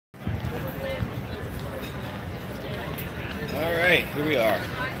Alright, here we are.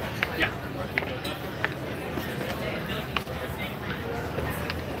 Yeah.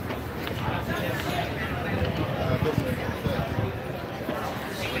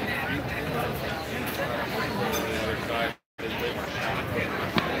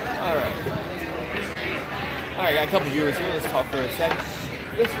 Alright, got a couple viewers here. Let's talk for a second.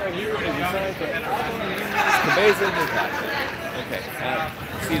 This right here is the sign for Cabeza de Vaca. Okay,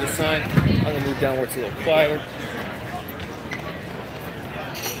 see the sign? I'm going to move down where it's a little quieter.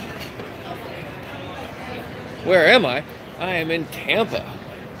 Where am I? I am in Tampa.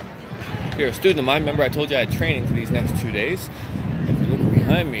 If you're a student of mine, remember I told you I had training for these next 2 days. If you look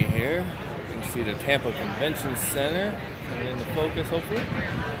behind me here, you can see the Tampa Convention Center coming into focus, hopefully.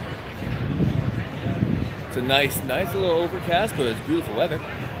 It's a nice little overcast, but it's beautiful weather.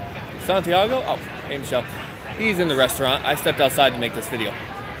 Santiago? Oh, hey Michelle. He's in the restaurant. I stepped outside to make this video.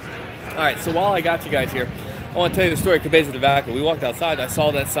 Alright, so while I got you guys here, I want to tell you the story of Cabeza de Vaca. We walked outside, I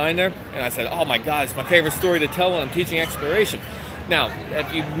saw that sign there, and I said, oh my God, it's my favorite story to tell when I'm teaching exploration. Now,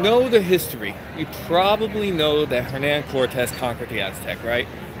 if you know the history, you probably know that Hernan Cortez conquered the Aztec, right?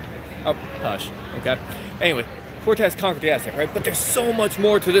 Oh, hush, okay? Anyway, Cortez conquered the Aztec, right? But there's so much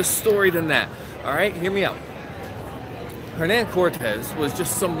more to this story than that. Alright, hear me out. Hernan Cortez was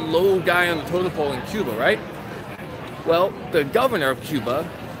just some low guy on the totem pole in Cuba, right? Well, the governor of Cuba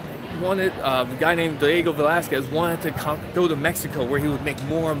wanted, a guy named Diego Velázquez wanted to go to Mexico where he would make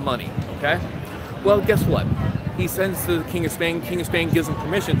more money, okay? Well, guess what? He sends to the King of Spain gives him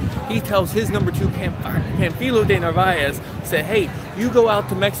permission. He tells his number 2, Pamphilo de Narvaez, say, hey, you go out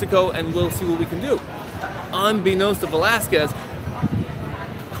to Mexico and we'll see what we can do. Unbeknownst to Velázquez,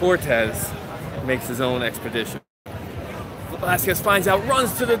 Cortez makes his own expedition. Velázquez finds out,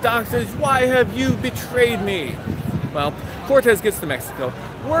 runs to the doctors, why have you betrayed me? Well, Cortez gets to Mexico,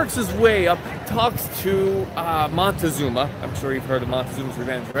 works his way up, talks to Montezuma. I'm sure you've heard of Montezuma's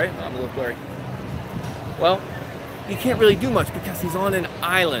Revenge, right? I'm a little blurry. Well, he can't really do much because he's on an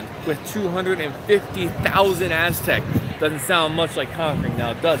island with 250,000 Aztec. Doesn't sound much like conquering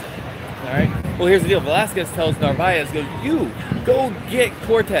now, does it? Alright? Well, here's the deal. Velázquez tells Narvaez, goes, you go get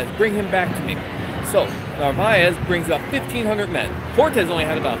Cortez, bring him back to me. So, Narvaez brings up 1,500 men. Cortez only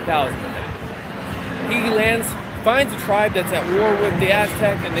had about 1,000 men. He lands, finds a tribe that's at war with the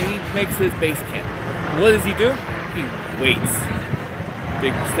Aztec, and then he makes his base camp. What does he do? He waits.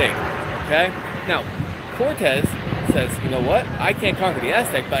 Big mistake. Okay? Now, Cortez says, you know what? I can't conquer the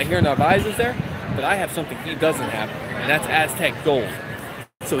Aztec, but I hear Narvaez is there, but I have something he doesn't have, and that's Aztec gold.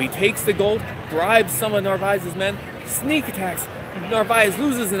 So he takes the gold, bribes some of Narvaez's men, sneak attacks. Narvaez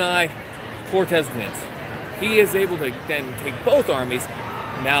loses an eye. Cortez wins. He is able to then take both armies.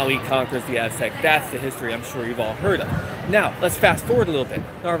 Now he conquers the Aztec. That's the history I'm sure you've all heard of. Now, let's fast forward a little bit.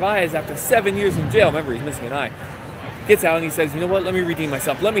 Narvaez, after 7 years in jail, remember he's missing an eye, gets out and he says, you know what, let me redeem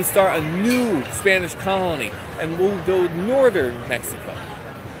myself. Let me start a new Spanish colony, and we'll go northern Mexico.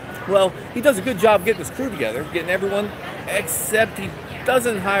 Well, he does a good job getting his crew together, getting everyone, except he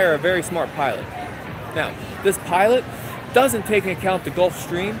doesn't hire a very smart pilot. Now, this pilot doesn't take into account the Gulf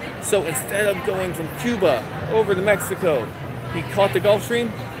Stream, so instead of going from Cuba over to Mexico, he caught the Gulf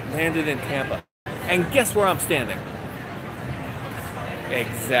Stream, landed in Tampa. And guess where I'm standing?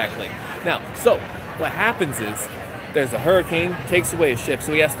 Exactly. Now, so what happens is there's a hurricane, takes away his ship,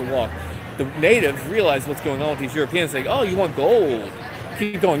 so he has to walk. The natives realize what's going on with these Europeans, say, oh, you want gold?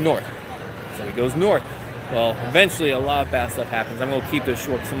 Keep going north. So he goes north. Well, eventually a lot of bad stuff happens. I'm going to keep this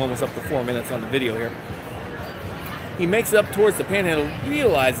short because I'm almost up to 4 minutes on the video here. He makes it up towards the panhandle,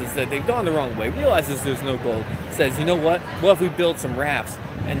 realizes that they've gone the wrong way, realizes there's no gold, says, you know what if we build some rafts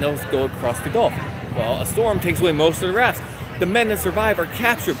and those go across the Gulf? Well, a storm takes away most of the rafts. The men that survive are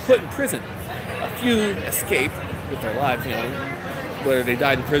captured, put in prison. A few escape with their lives, you know, whether they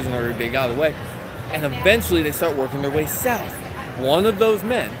died in prison or they got away. And eventually they start working their way south. One of those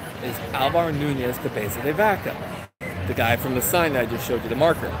men is Alvar Nunez Cabeza de Vaca, the guy from the sign that I just showed you, the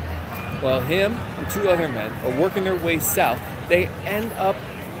marker. Well, him and 2 other men are working their way south. They end up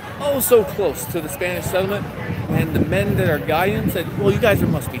oh so close to the Spanish settlement, and the men that are guiding said, well, you guys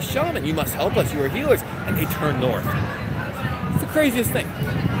must be shaman, you must help us, you are healers, and they turn north. It's the craziest thing.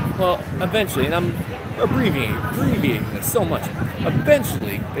 Well, eventually, and I'm abbreviating this so much,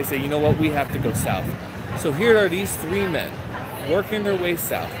 eventually they say, you know what, we have to go south. So here are these 3 men working their way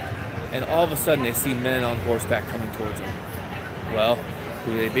south, and all of a sudden they see men on horseback coming towards them. Well,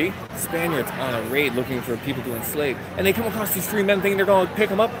 who they be? Spaniards on a raid looking for people to enslave. And they come across these 3 men thinking they're going to pick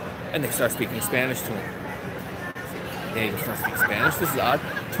them up, and they start speaking Spanish to them. They start speaking Spanish, this is odd.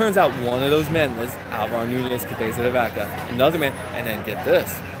 Turns out one of those men was Alvar Nunez Cabeza de Vaca. Another man, and then get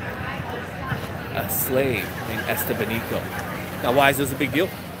this, a slave named Estebanico. Now, why is this a big deal?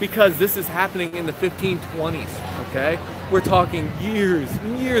 Because this is happening in the 1520s, okay? We're talking years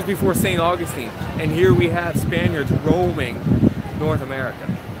and years before St. Augustine, and here we have Spaniards roaming North America.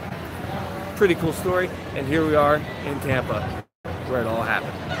 Pretty cool story, and here we are in Tampa, where it all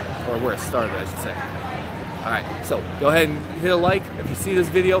happened, or where it started, I should say. All right, so go ahead and hit a like. If you see this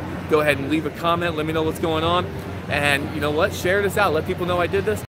video, go ahead and leave a comment. Let me know what's going on. And you know what? Share this out. Let people know I did this.